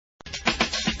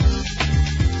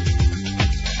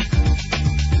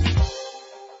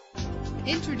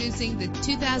Introducing the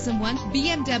 2001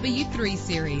 BMW 3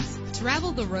 Series.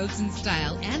 Travel the roads in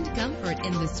style and comfort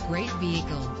in this great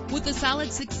vehicle. With a solid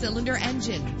 6-cylinder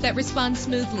engine that responds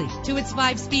smoothly to its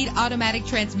 5-speed automatic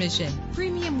transmission.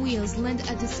 Premium wheels lend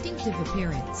a distinctive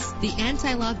appearance. The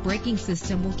anti-lock braking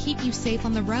system will keep you safe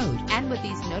on the road. And with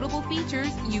these notable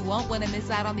features, you won't want to miss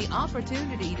out on the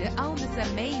opportunity to own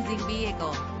this amazing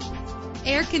vehicle.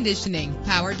 Air conditioning,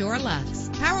 power door locks,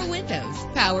 power windows,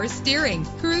 power steering,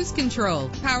 cruise control,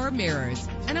 power mirrors,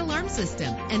 an alarm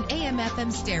system, an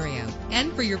AM/FM stereo.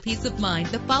 And for your peace of mind,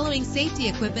 the following safety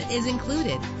equipment is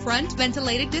included: front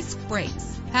ventilated disc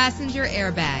brakes, passenger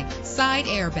airbag, side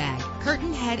airbag,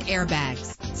 curtain head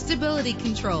airbags, stability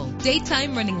control,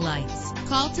 daytime running lights.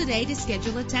 Call today to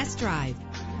schedule a test drive.